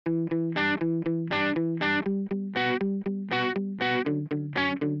Hello,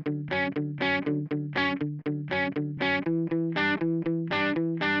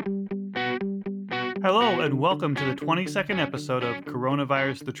 and welcome to the 22nd episode of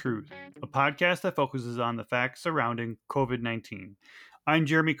Coronavirus The Truth, a podcast that focuses on the facts surrounding COVID 19. I'm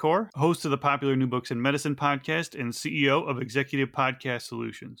Jeremy Corr, host of the popular New Books in Medicine podcast and CEO of Executive Podcast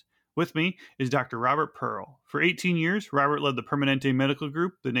Solutions. With me is Dr. Robert Pearl. For 18 years, Robert led the Permanente Medical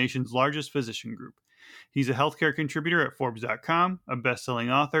Group, the nation's largest physician group. He's a healthcare contributor at Forbes.com, a best-selling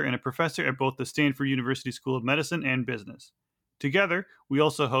author, and a professor at both the Stanford University School of Medicine and Business. Together, we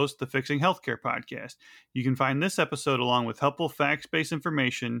also host the Fixing Healthcare podcast. You can find this episode along with helpful facts-based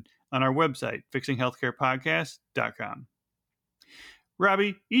information on our website, fixinghealthcarepodcast.com.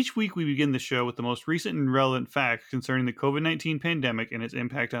 Robbie, each week we begin the show with the most recent and relevant facts concerning the COVID-19 pandemic and its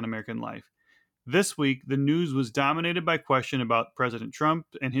impact on American life. This week, the news was dominated by question about President Trump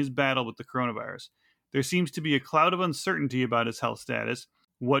and his battle with the coronavirus. There seems to be a cloud of uncertainty about his health status.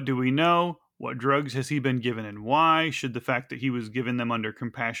 What do we know? What drugs has he been given and why? Should the fact that he was given them under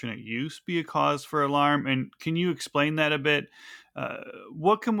compassionate use be a cause for alarm? And can you explain that a bit?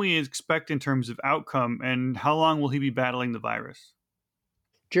 What can we expect in terms of outcome, and how long will he be battling the virus?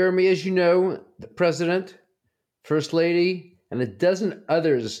 Jeremy, as you know, the president, first lady, and a dozen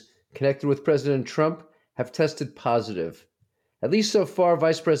others connected with President Trump have tested positive. At least so far,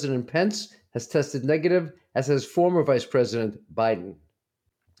 Vice President Pence has tested negative, as has former Vice President Biden.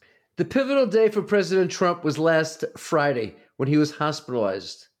 The pivotal day for President Trump was last Friday when he was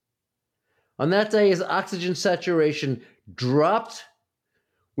hospitalized. On that day, his oxygen saturation dropped,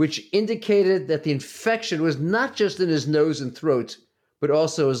 which indicated that the infection was not just in his nose and throat, but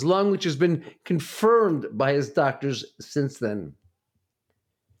also his lung, which has been confirmed by his doctors since then.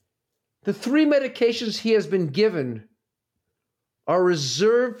 The 3 medications he has been given are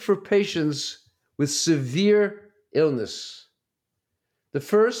reserved for patients with severe illness. The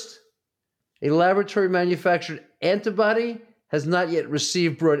first, a laboratory manufactured antibody, has not yet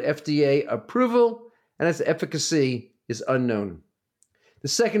received broad FDA approval, and its efficacy is unknown. The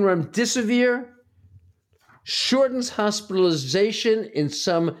second, remdesivir, shortens hospitalization in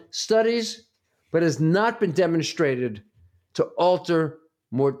some studies, but has not been demonstrated to alter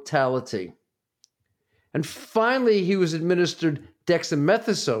mortality. And finally, he was administered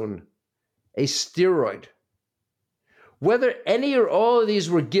dexamethasone, a steroid. Whether any or all of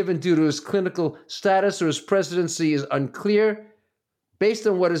these were given due to his clinical status or his presidency is unclear, based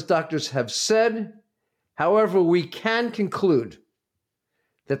on what his doctors have said. However, we can conclude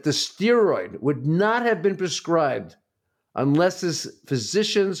that the steroid would not have been prescribed unless his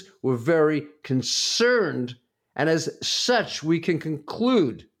physicians were very concerned, and as such, we can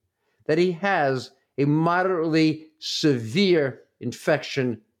conclude that he has a moderately severe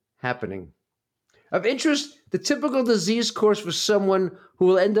infection happening. Of interest, the typical disease course for someone who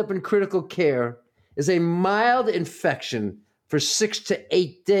will end up in critical care is a mild infection for 6 to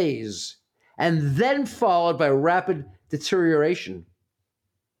 8 days, and then followed by rapid deterioration.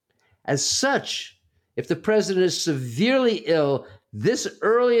 As such, if the president is severely ill this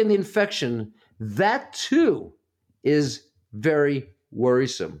early in the infection, that too is very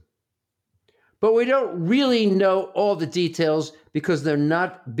worrisome. But we don't really know all the details because they're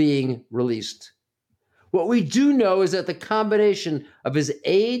not being released. What we do know is that the combination of his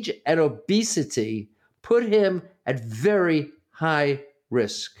age and obesity put him at very high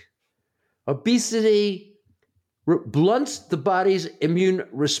risk. Obesity blunts the body's immune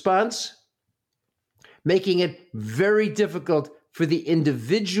response, making it very difficult for the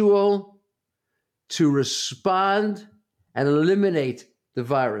individual to respond and eliminate the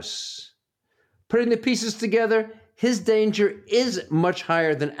virus. Putting the pieces together, his danger is much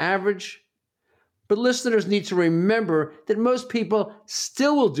higher than average. But listeners need to remember that most people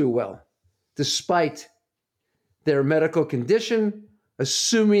still will do well, despite their medical condition,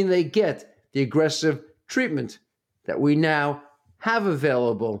 assuming they get the aggressive treatment that we now have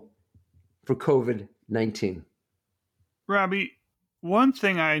available for COVID-19. Robbie, one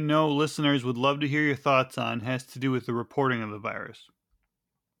thing I know listeners would love to hear your thoughts on has to do with the reporting of the virus.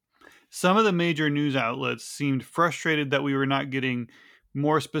 Some of the major news outlets seemed frustrated that we were not getting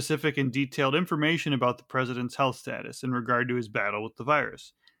more specific and detailed information about the president's health status in regard to his battle with the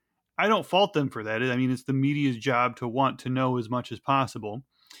virus. I don't fault them for that. I mean, it's the media's job to want to know as much as possible.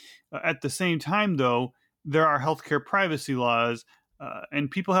 At the same time, though, there are healthcare privacy laws,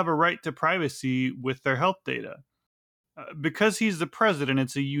 and people have a right to privacy with their health data. Because he's the president,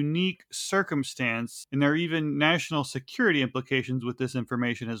 it's a unique circumstance, and there are even national security implications with this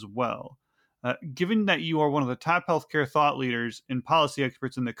information as well. Given that you are one of the top healthcare thought leaders and policy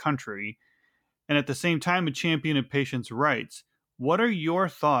experts in the country, and at the same time a champion of patients' rights, what are your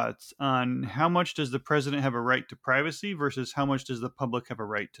thoughts on how much does the president have a right to privacy versus how much does the public have a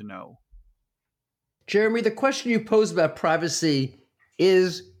right to know? Jeremy, the question you pose about privacy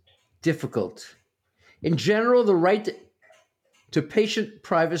is difficult. In general, the right to patient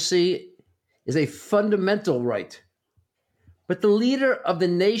privacy is a fundamental right. But the leader of the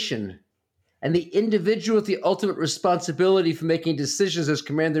nation and the individual with the ultimate responsibility for making decisions as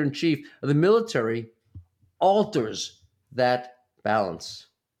commander-in-chief of the military alters that balance.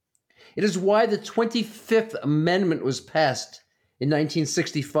 It is why the 25th Amendment was passed in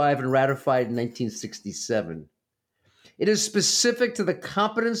 1965 and ratified in 1967. It is specific to the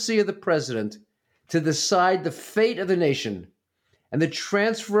competency of the president to decide the fate of the nation and the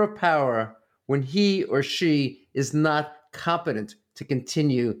transfer of power when he or she is not competent to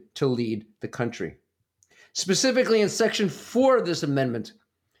continue to lead the country. Specifically in Section 4 of this amendment,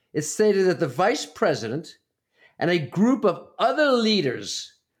 it stated that the vice president and a group of other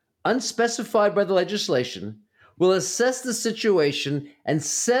leaders, unspecified by the legislation, will assess the situation and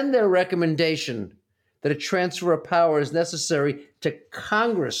send their recommendation that a transfer of power is necessary to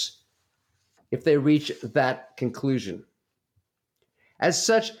Congress if they reach that conclusion. As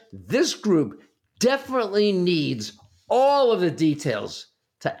such, this group definitely needs all of the details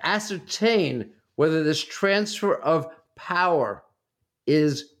to ascertain whether this transfer of power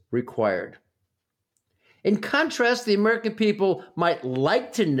is required. In contrast, the American people might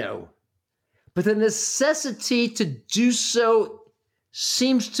like to know, but the necessity to do so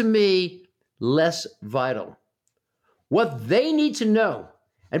seems to me less vital. What they need to know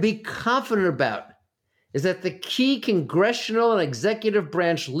and be confident about is that the key congressional and executive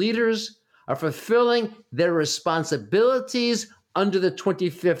branch leaders are fulfilling their responsibilities under the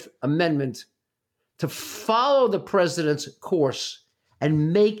 25th Amendment to follow the president's course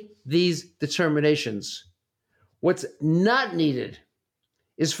and make these determinations. What's not needed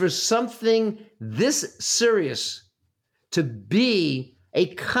is for something this serious to be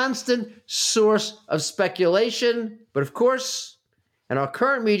a constant source of speculation. But of course, in our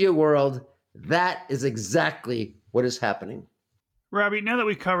current media world, that is exactly what is happening. Robbie, now that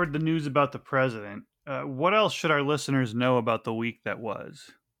we covered the news about the president, what else should our listeners know about the week that was?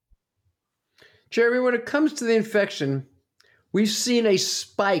 Jeremy, when it comes to the infection, we've seen a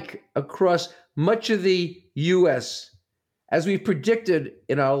spike across much of the U.S., as we predicted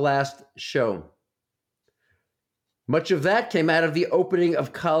in our last show. Much of that came out of the opening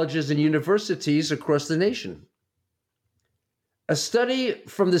of colleges and universities across the nation. A study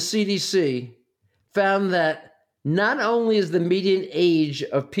from the CDC found that not only is the median age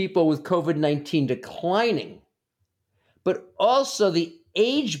of people with COVID-19 declining, but also the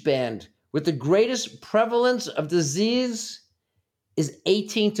age band with the greatest prevalence of disease is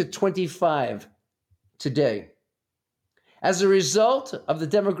 18 to 25 today. As a result of the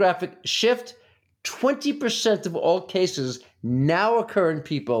demographic shift, 20% of all cases now occur in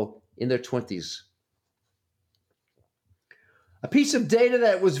people in their 20s. A piece of data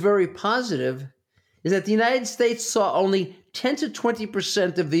that was very positive is that the United States saw only 10 to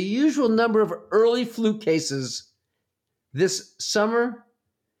 20% of the usual number of early flu cases this summer,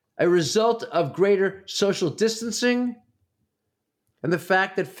 a result of greater social distancing and the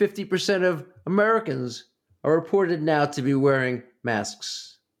fact that 50% of Americans are reported now to be wearing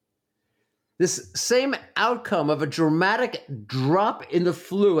masks. This same outcome of a dramatic drop in the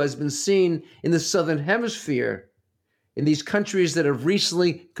flu has been seen in the Southern Hemisphere in these countries that have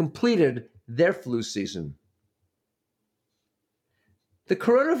recently completed their flu season. The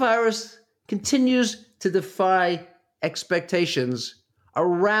coronavirus continues to defy expectations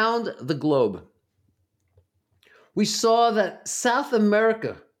around the globe. We saw that South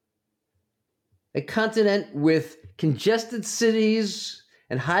America, a continent with congested cities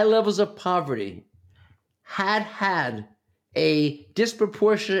and high levels of poverty, had a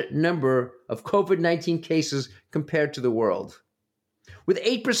disproportionate number of COVID-19 cases compared to the world. With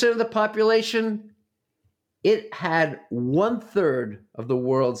 8% of the population, it had 1/3 of the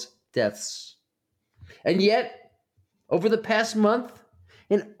world's deaths. And yet, over the past month,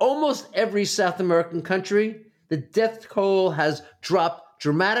 in almost every South American country, the death toll has dropped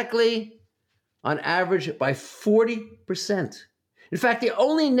dramatically, on average by 40%. In fact, the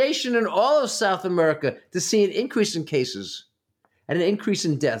only nation in all of South America to see an increase in cases and an increase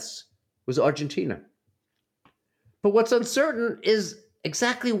in deaths was Argentina. But what's uncertain is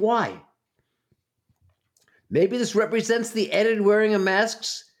exactly why. Maybe this represents the added wearing of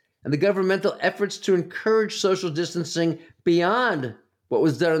masks and the governmental efforts to encourage social distancing beyond what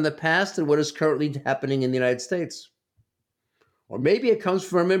was done in the past and what is currently happening in the United States. Or maybe it comes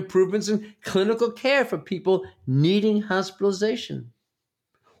from improvements in clinical care for people needing hospitalization.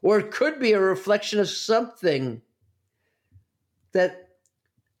 Or it could be a reflection of something that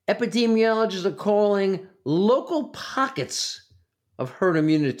epidemiologists are calling local pockets of herd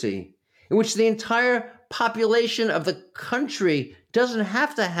immunity, in which the entire population of the country doesn't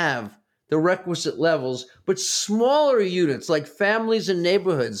have to have the requisite levels, but smaller units like families and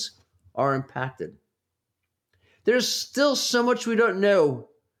neighborhoods are impacted. There's still so much we don't know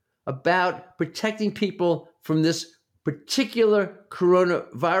about protecting people from this particular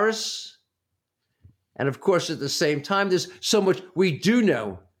coronavirus. And of course, at the same time, there's so much we do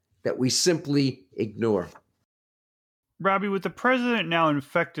know that we simply ignore. Robbie, with the president now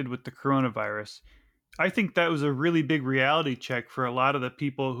infected with the coronavirus, I think that was a really big reality check for a lot of the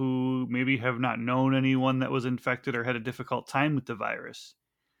people who maybe have not known anyone that was infected or had a difficult time with the virus.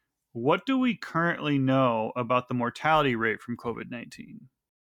 What do we currently know about the mortality rate from COVID-19?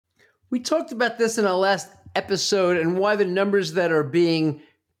 We talked about this in our last episode and why the numbers that are being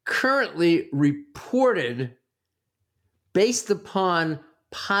currently reported based upon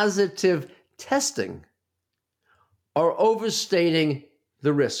positive testing are overstating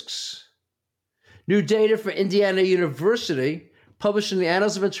the risks. New data from Indiana University, published in the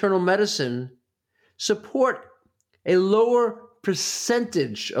Annals of Internal Medicine, support a lower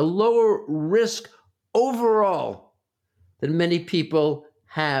percentage, a lower risk overall than many people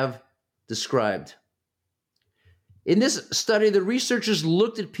have described. In this study, the researchers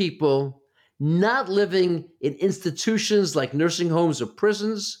looked at people not living in institutions like nursing homes or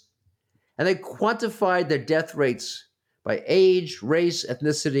prisons, and they quantified their death rates by age, race,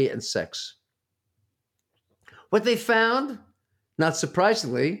 ethnicity, and sex. What they found, not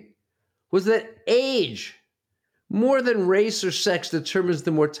surprisingly, was that age, more than race or sex, determines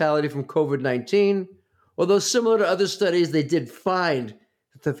the mortality from COVID-19, although similar to other studies, they did find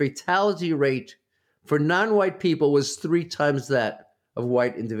that the fatality rate for non-white people was 3 times that of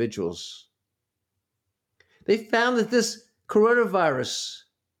white individuals. They found that this coronavirus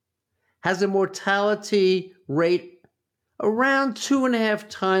has a mortality rate around 2.5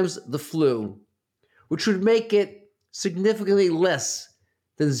 times the flu, which would make it significantly less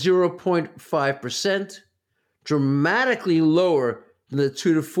than 0.5%, dramatically lower than the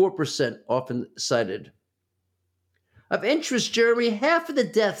 2 to 4% often cited. Of interest, Jeremy, half of the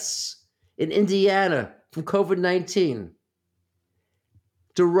deaths in Indiana from COVID-19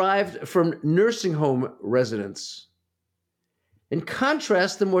 derived from nursing home residents. In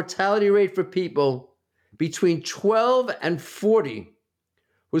contrast, the mortality rate for people between 12 and 40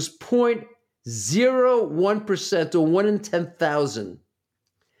 was 0.01%, or 1 in 10,000.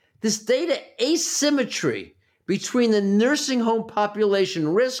 This data asymmetry between the nursing home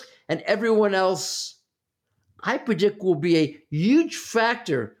population risk and everyone else, I predict, will be a huge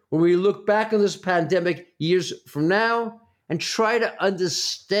factor when we look back on this pandemic years from now and try to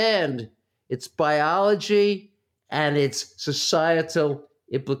understand its biology and its societal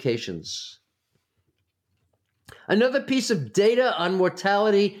implications. Another piece of data on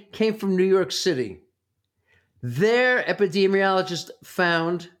mortality came from New York City. Their epidemiologists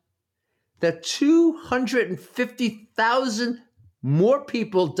found that 250,000 more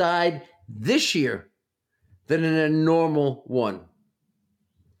people died this year than in a normal one.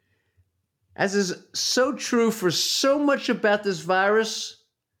 As is so true for so much about this virus,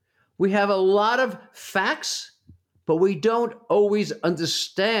 we have a lot of facts, but we don't always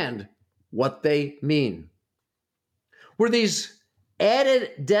understand what they mean. Were these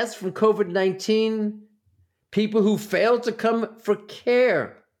added deaths from COVID-19 people who failed to come for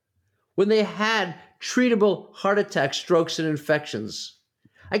care when they had treatable heart attacks, strokes, and infections?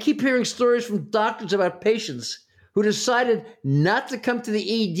 I keep hearing stories from doctors about patients who decided not to come to the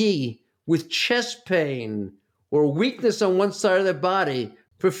ED with chest pain or weakness on one side of their body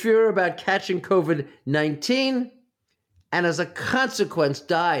for fear about catching COVID-19, and as a consequence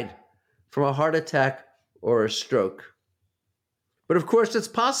died from a heart attack or a stroke. But of course, it's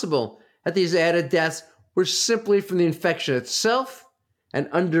possible that these added deaths were simply from the infection itself and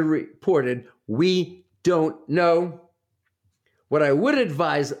underreported. We don't know. What I would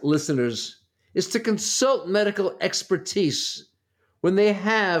advise listeners is to consult medical expertise when they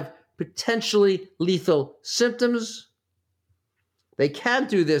have potentially lethal symptoms. They can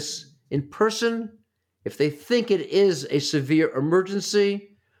do this in person if they think it is a severe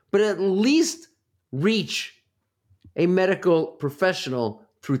emergency, but at least reach a medical professional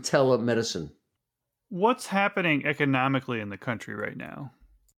through telemedicine. What's happening economically in the country right now?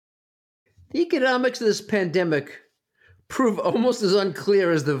 The economics of this pandemic prove almost as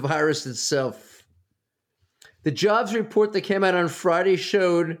unclear as the virus itself. The jobs report that came out on Friday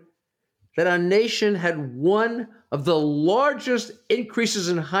showed that our nation had one of the largest increases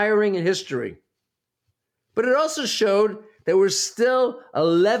in hiring in history. But it also showed there were still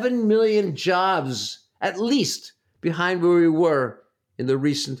 11 million jobs, at least, behind where we were in the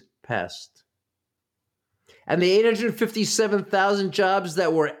recent past. And the 857,000 jobs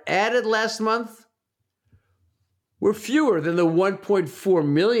that were added last month were fewer than the 1.4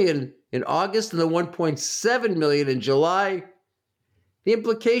 million in August and the 1.7 million in July. The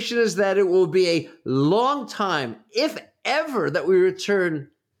implication is that it will be a long time, if ever, that we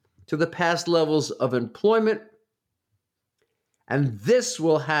return to the past levels of employment. And this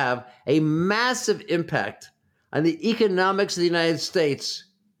will have a massive impact on the economics of the United States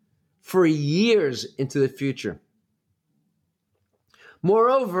for years into the future.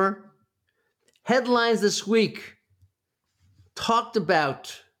 Moreover, headlines this week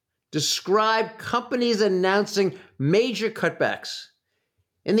described companies announcing major cutbacks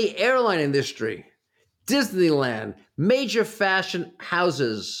in the airline industry, Disneyland, major fashion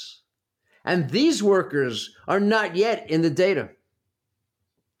houses. And these workers are not yet in the data.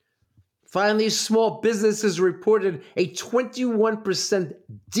 Finally, small businesses reported a 21%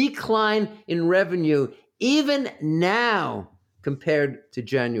 decline in revenue, even now compared to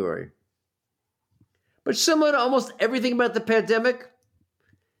January. But similar to almost everything about the pandemic,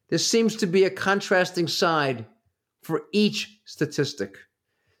 there seems to be a contrasting side for each statistic.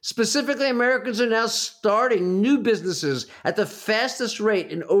 Specifically, Americans are now starting new businesses at the fastest rate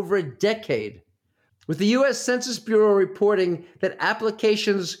in over a decade, with the U.S. Census Bureau reporting that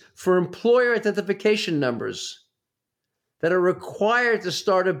applications for employer identification numbers that are required to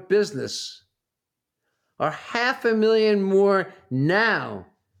start a business are 500,000 more now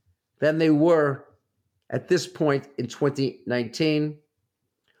than they were at this point in 2019.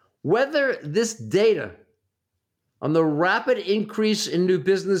 Whether this data on the rapid increase in new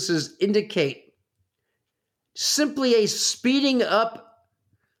businesses indicate simply a speeding up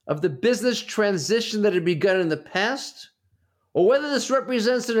of the business transition that had begun in the past, or whether this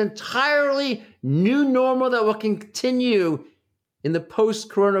represents an entirely new normal that will continue in the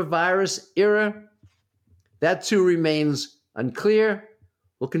post-coronavirus era, that too remains unclear.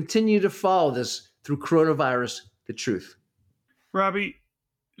 We'll continue to follow this through Coronavirus the Truth. Robbie,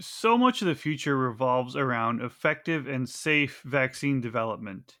 so much of the future revolves around effective and safe vaccine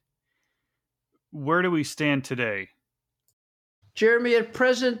development. Where do we stand today? Jeremy, at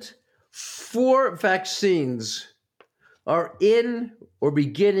present, 4 vaccines are in or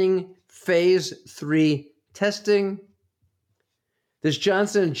beginning phase 3 testing. There's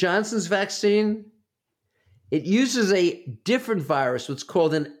Johnson & Johnson's vaccine. It uses a different virus, what's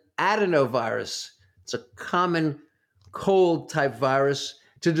called an adenovirus. It's a common cold-type virus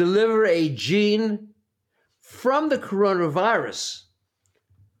to deliver a gene from the coronavirus,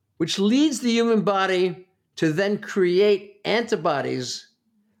 which leads the human body to then create antibodies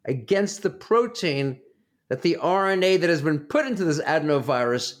against the protein that the RNA that has been put into this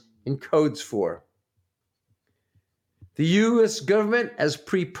adenovirus encodes for. The U.S. government has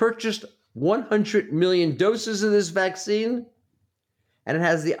pre-purchased 100 million doses of this vaccine, and it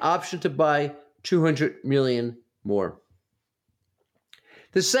has the option to buy 200 million more.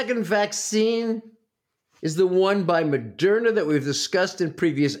 The second vaccine is the one by Moderna that we've discussed in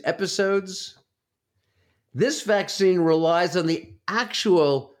previous episodes. This vaccine relies on the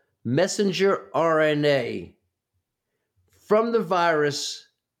actual messenger RNA from the virus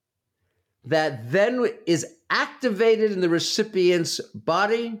that then is activated in the recipient's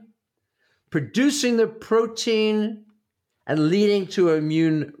body, producing the protein and leading to an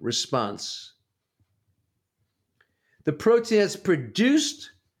immune response. The protein that's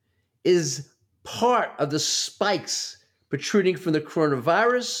produced is part of the spikes protruding from the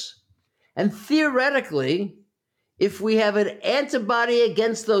coronavirus. And theoretically, if we have an antibody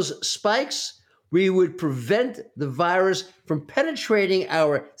against those spikes, we would prevent the virus from penetrating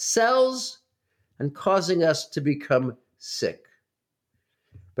our cells and causing us to become sick.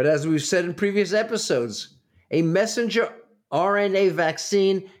 But as we've said in previous episodes, a messenger RNA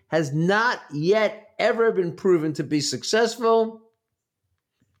vaccine has not yet ever been proven to be successful.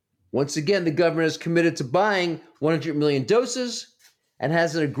 Once again, the government is committed to buying 100 million doses and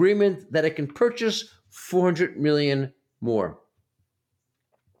has an agreement that it can purchase 400 million more.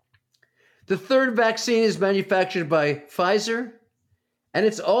 The third vaccine is manufactured by Pfizer, and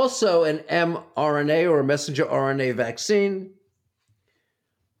it's also an mRNA or messenger RNA vaccine.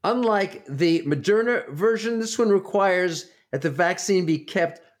 Unlike the Moderna version, this one requires that the vaccine be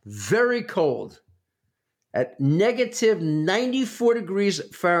kept very cold at negative 94 degrees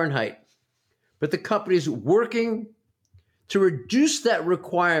Fahrenheit. But the company's working to reduce that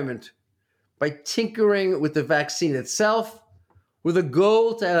requirement by tinkering with the vaccine itself, with a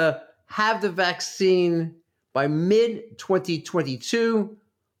goal to have the vaccine by mid-2022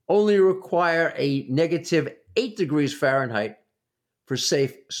 only require a negative 8 degrees Fahrenheit for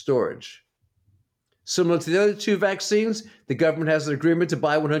safe storage. Similar to the other two vaccines, the government has an agreement to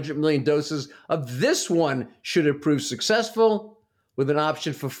buy 100 million doses of this one should it prove successful, with an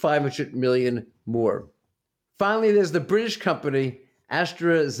option for 500 million more. Finally, there's the British company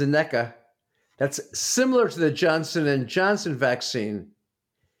AstraZeneca that's similar to the Johnson & Johnson vaccine.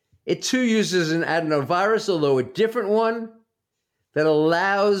 It too uses an adenovirus, although a different one, that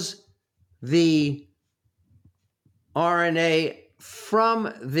allows the RNA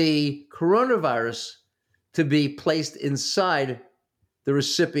from the coronavirus to be placed inside the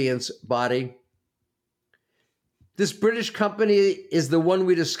recipient's body. This British company is the one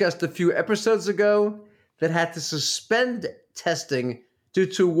we discussed a few episodes ago that had to suspend testing due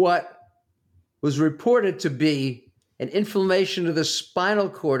to what was reported to be an inflammation of the spinal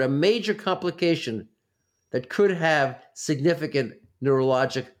cord, a major complication that could have significant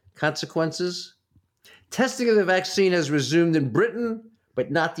neurologic consequences. Testing of the vaccine has resumed in Britain,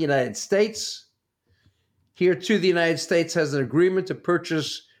 but not the United States. Here, too, the United States has an agreement to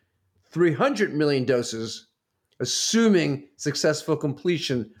purchase 300 million doses, assuming successful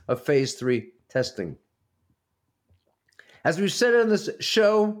completion of phase 3 testing. As we've said on this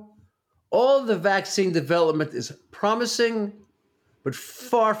show, all the vaccine development is promising, but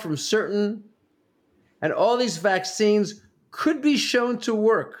far from certain. And all these vaccines could be shown to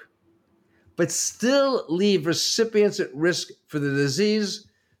work, but still leave recipients at risk for the disease,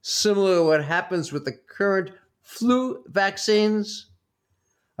 similar to what happens with the current flu vaccines.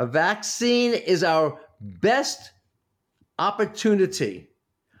 A vaccine is our best opportunity,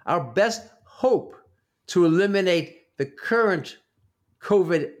 our best hope to eliminate the current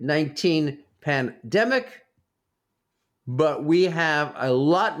COVID-19 pandemic, but we have a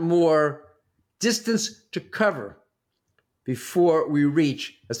lot more distance to cover before we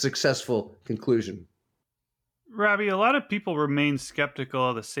reach a successful conclusion. Robbie, a lot of people remain skeptical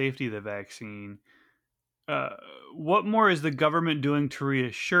of the safety of the vaccine. What more is the government doing to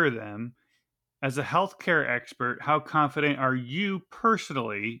reassure them? As a healthcare expert, how confident are you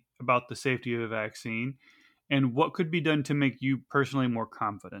personally about the safety of the vaccine? And what could be done to make you personally more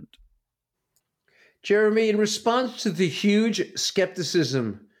confident? Jeremy, in response to the huge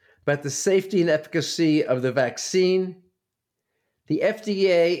skepticism about the safety and efficacy of the vaccine, the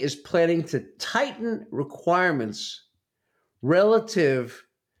FDA is planning to tighten requirements relative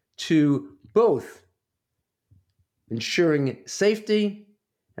to both ensuring safety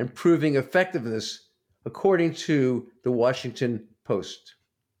and proving effectiveness, according to the Washington Post.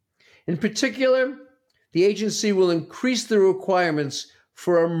 In particular, the agency will increase the requirements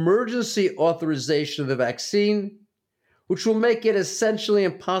for emergency authorization of the vaccine, which will make it essentially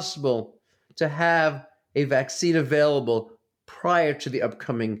impossible to have a vaccine available prior to the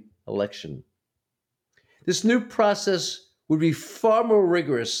upcoming election. This new process would be far more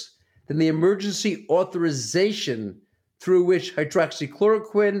rigorous than the emergency authorization through which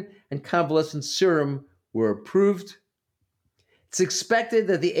hydroxychloroquine and convalescent serum were approved. It's expected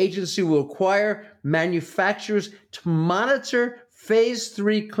that the agency will require manufacturers to monitor phase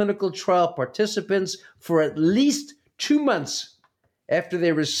 3 clinical trial participants for at least 2 months after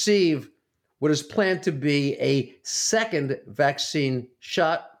they receive what is planned to be a second vaccine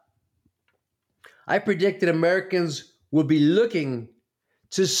shot. I predict that Americans will be looking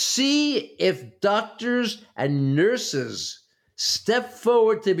to see if doctors and nurses step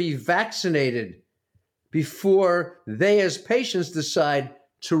forward to be vaccinated before they, as patients, decide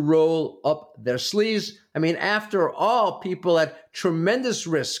to roll up their sleeves. I mean, after all, people at tremendous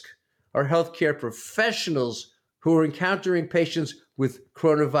risk are healthcare professionals who are encountering patients with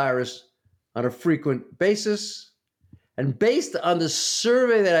coronavirus on a frequent basis. And based on the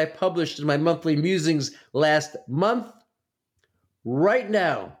survey that I published in my monthly musings last month, right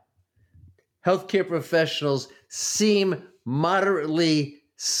now, healthcare professionals seem moderately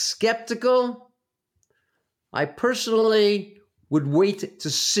skeptical. I personally would wait to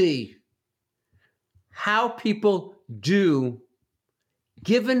see how people do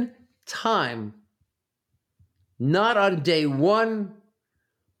given time, not on day one,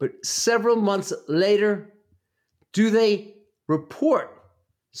 but several months later. Do they report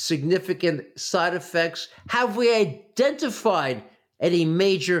significant side effects? Have we identified any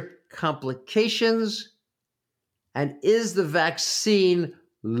major complications? And is the vaccine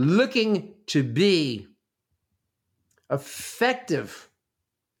looking to be effective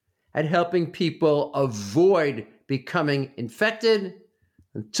at helping people avoid becoming infected.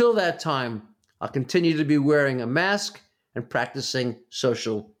 Until that time, I'll continue to be wearing a mask and practicing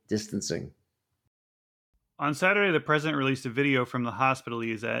social distancing. On Saturday, the president released a video from the hospital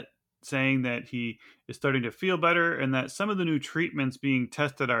he is at saying that he is starting to feel better and that some of the new treatments being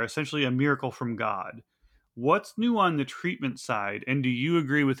tested are essentially a miracle from God. What's new on the treatment side, and do you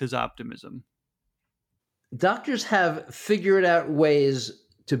agree with his optimism? Doctors have figured out ways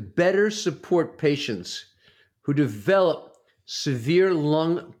to better support patients who develop severe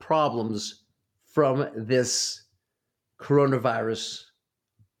lung problems from this coronavirus,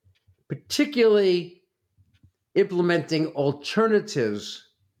 particularly implementing alternatives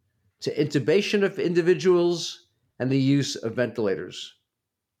to intubation of individuals and the use of ventilators.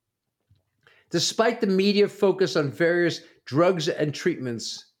 Despite the media focus on various drugs and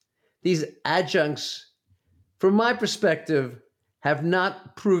treatments, these adjuncts, from my perspective, have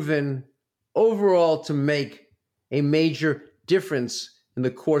not proven overall to make a major difference in the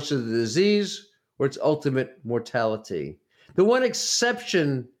course of the disease or its ultimate mortality. The one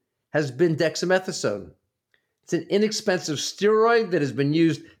exception has been dexamethasone. It's an inexpensive steroid that has been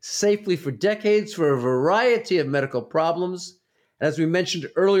used safely for decades for a variety of medical problems. And as we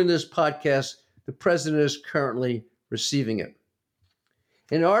mentioned earlier in this podcast, the president is currently receiving it.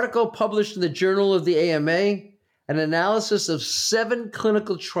 In an article published in the Journal of the AMA, an analysis of 7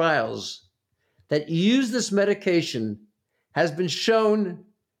 clinical trials that use this medication has been shown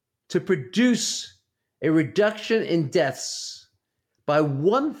to produce a reduction in deaths by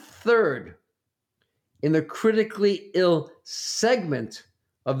 1/3 in the critically ill segment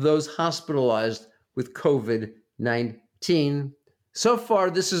of those hospitalized with COVID-19. So far,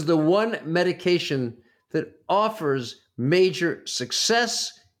 this is the one medication that offers major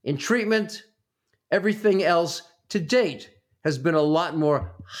success in treatment. Everything else to date has been a lot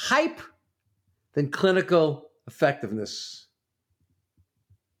more hype than clinical effectiveness.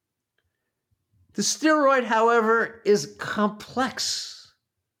 The steroid, however, is complex.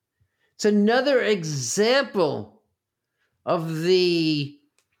 It's another example of the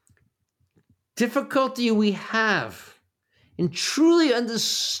difficulty we have in truly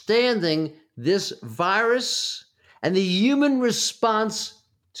understanding this virus and the human response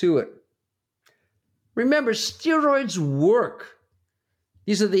to it. Remember, steroids work.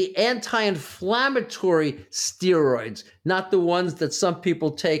 These are the anti-inflammatory steroids, not the ones that some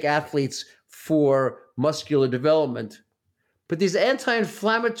people take, athletes, for muscular development. But these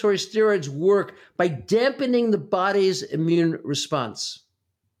anti-inflammatory steroids work by dampening the body's immune response.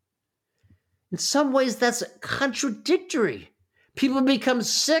 In some ways, that's contradictory. People become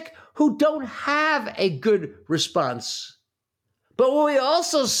sick who don't have a good response. But what we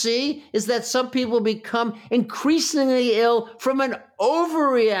also see is that some people become increasingly ill from an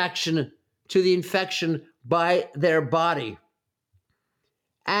overreaction to the infection by their body.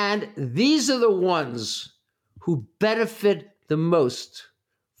 And these are the ones who benefit the most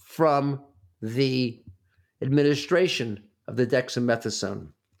from the administration of the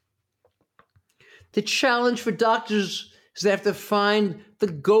dexamethasone. The challenge for doctors is they have to find the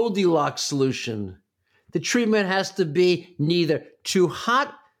Goldilocks solution. The treatment has to be neither too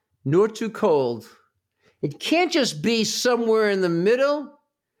hot nor too cold. It can't just be somewhere in the middle,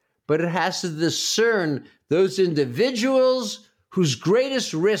 but it has to discern those individuals whose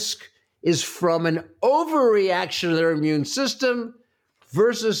greatest risk is from an overreaction of their immune system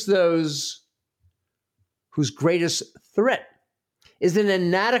versus those whose greatest threat is an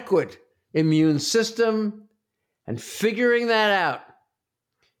inadequate immune system. And figuring that out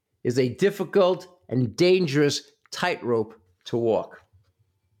is a difficult and dangerous tightrope to walk.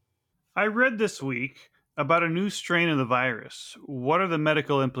 I read this week about a new strain of the virus. What are the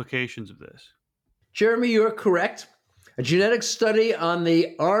medical implications of this? Jeremy, you're correct. A genetic study on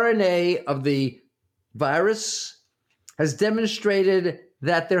the RNA of the virus has demonstrated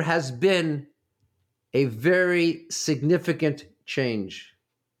that there has been a very significant change.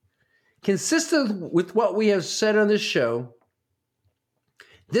 Consistent with what we have said on this show,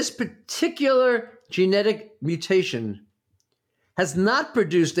 this particular genetic mutation has not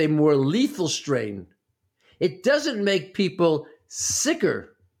produced a more lethal strain. It doesn't make people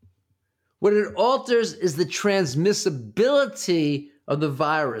sicker. What it alters is the transmissibility of the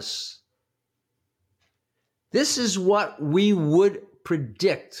virus. This is what we would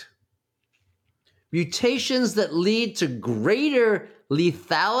predict. Mutations that lead to greater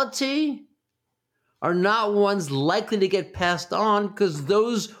lethality are not ones likely to get passed on because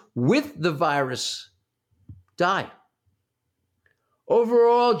those with the virus die.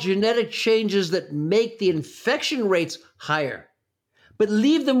 Overall, genetic changes that make the infection rates higher, but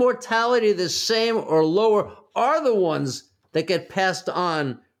leave the mortality the same or lower are the ones that get passed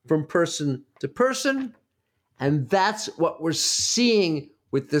on from person to person. And that's what we're seeing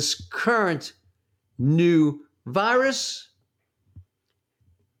with this current new virus.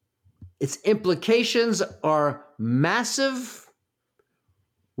 Its implications are massive.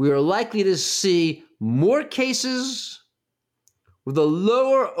 We are likely to see more cases with a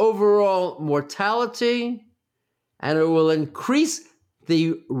lower overall mortality, and it will increase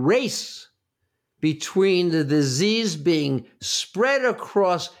the race between the disease being spread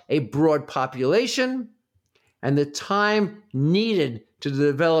across a broad population and the time needed to the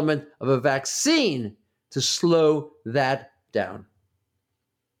development of a vaccine to slow that down.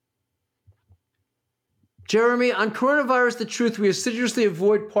 Jeremy, on coronavirus, the truth, we assiduously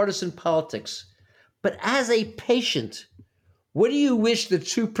avoid partisan politics. But as a patient, what do you wish the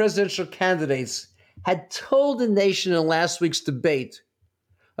two presidential candidates had told the nation in last week's debate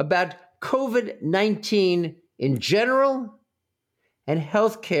about COVID-19 in general and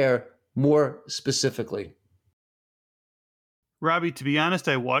healthcare more specifically? Robbie, to be honest,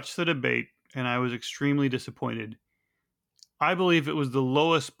 I watched the debate and I was extremely disappointed. I believe it was the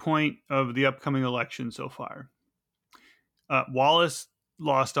lowest point of the upcoming election so far. Wallace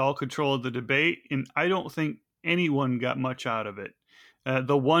lost all control of the debate, and I don't think anyone got much out of it.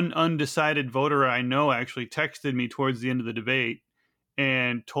 The one undecided voter I know actually texted me towards the end of the debate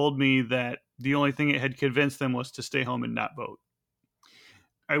and told me that the only thing it had convinced them was to stay home and not vote.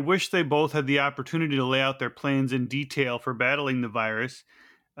 I wish they both had the opportunity to lay out their plans in detail for battling the virus,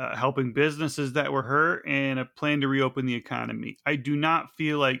 helping businesses that were hurt, and a plan to reopen the economy. I do not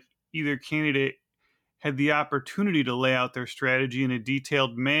feel like either candidate had the opportunity to lay out their strategy in a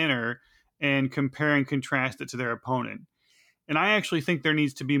detailed manner and compare and contrast it to their opponent. And I actually think there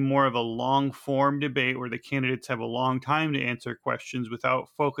needs to be more of a long form debate where the candidates have a long time to answer questions without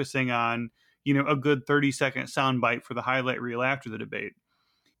focusing on, a good 30-second soundbite for the highlight reel after the debate.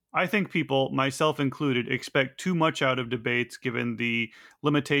 I think people, myself included, expect too much out of debates given the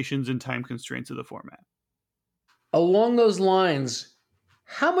limitations and time constraints of the format. Along those lines,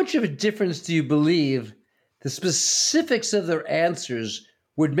 how much of a difference do you believe the specifics of their answers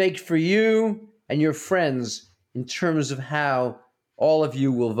would make for you and your friends in terms of how all of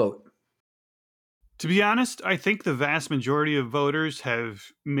you will vote? To be honest, I think the vast majority of voters have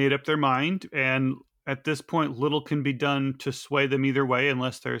made up their mind, and at this point, little can be done to sway them either way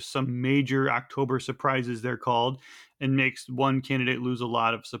unless there's some major October surprises, they're called, and makes one candidate lose a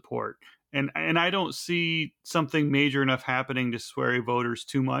lot of support. And I don't see something major enough happening to sway voters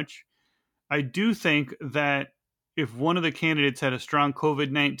too much. I do think that if one of the candidates had a strong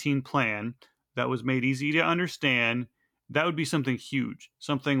COVID-19 plan that was made easy to understand, that would be something huge,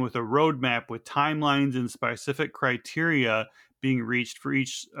 something with a roadmap with timelines and specific criteria being reached for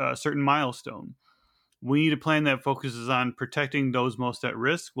each certain milestone. We need a plan that focuses on protecting those most at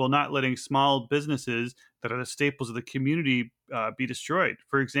risk while not letting small businesses that are the staples of the community be destroyed.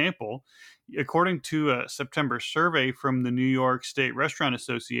 For example, according to a September survey from the New York State Restaurant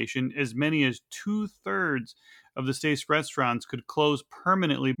Association, as many as 2/3 of the state's restaurants could close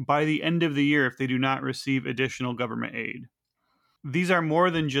permanently by the end of the year if they do not receive additional government aid. These are more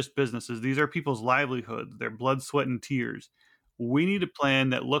than just businesses. These are people's livelihoods, their blood, sweat, and tears. We need a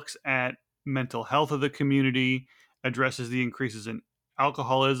plan that looks at mental health of the community, addresses the increases in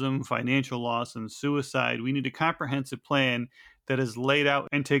alcoholism, financial loss, and suicide. We need a comprehensive plan that is laid out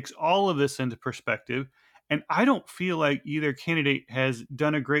and takes all of this into perspective. And I don't feel like either candidate has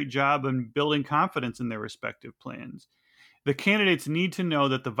done a great job in building confidence in their respective plans. The candidates need to know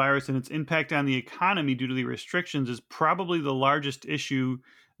that the virus and its impact on the economy due to the restrictions is probably the largest issue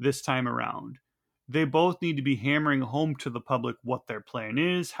this time around. They both need to be hammering home to the public what their plan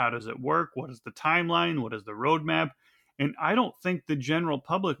is, how does it work, what is the timeline, what is the roadmap. And I don't think the general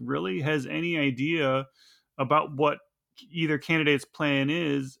public really has any idea about what either candidate's plan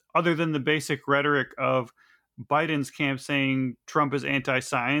is, other than the basic rhetoric of Biden's camp saying Trump is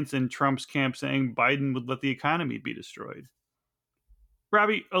anti-science and Trump's camp saying Biden would let the economy be destroyed.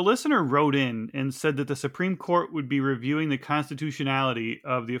 Robbie, a listener wrote in and said that the Supreme Court would be reviewing the constitutionality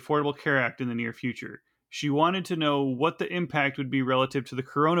of the Affordable Care Act in the near future. She wanted to know what the impact would be relative to the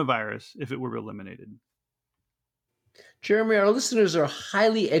coronavirus if it were eliminated. Jeremy, our listeners are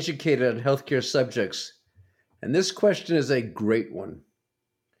highly educated on healthcare subjects, and this question is a great one.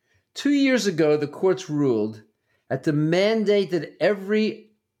 2 years ago, the courts ruled that the mandate that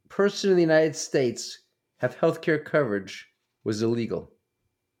every person in the United States have healthcare coverage was illegal.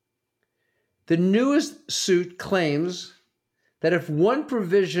 The newest suit claims that if one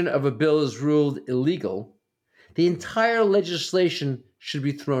provision of a bill is ruled illegal, the entire legislation should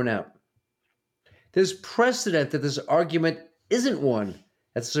be thrown out. There's precedent that this argument isn't one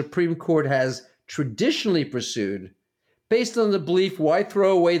that the Supreme Court has traditionally pursued, based on the belief, why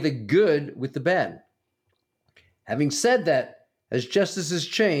throw away the good with the bad? Having said that, as justices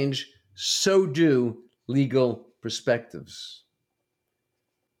change, so do legal perspectives.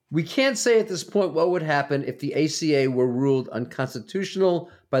 We can't say at this point what would happen if the ACA were ruled unconstitutional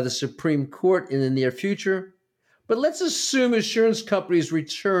by the Supreme Court in the near future, but let's assume insurance companies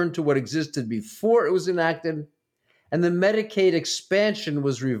return to what existed before it was enacted and the Medicaid expansion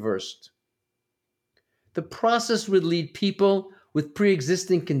was reversed. The process would lead people with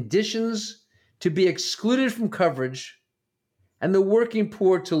pre-existing conditions to be excluded from coverage and the working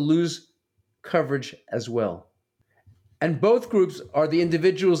poor to lose coverage as well. And both groups are the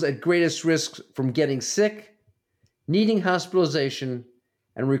individuals at greatest risk from getting sick, needing hospitalization,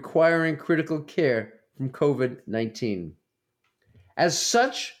 and requiring critical care from COVID-19. As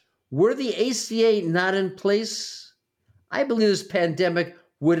such, were the ACA not in place, I believe this pandemic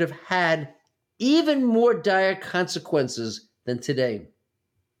would have had even more dire consequences than today.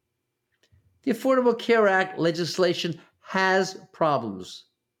 The Affordable Care Act legislation has problems,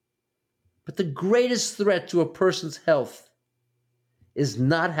 but the greatest threat to a person's health is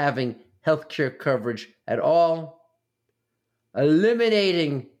not having health care coverage at all.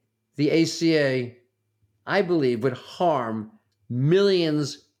 Eliminating the ACA, I believe, would harm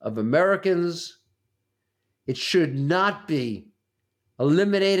millions of Americans. It should not be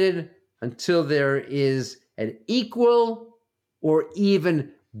eliminated until there is an equal or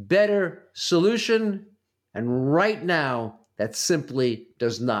even better solution. And right now, that simply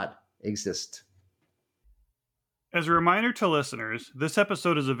does not exist. As a reminder to listeners, this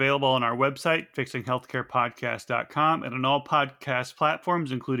episode is available on our website, fixinghealthcarepodcast.com, and on all podcast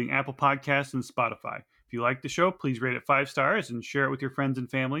platforms, including Apple Podcasts and Spotify. If you like the show, please rate it 5 stars and share it with your friends and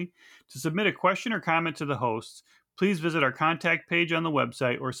family. To submit a question or comment to the hosts, please visit our contact page on the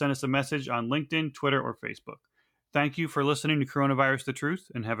website or send us a message on LinkedIn, Twitter, or Facebook. Thank you for listening to Coronavirus the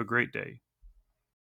Truth, and have a great day.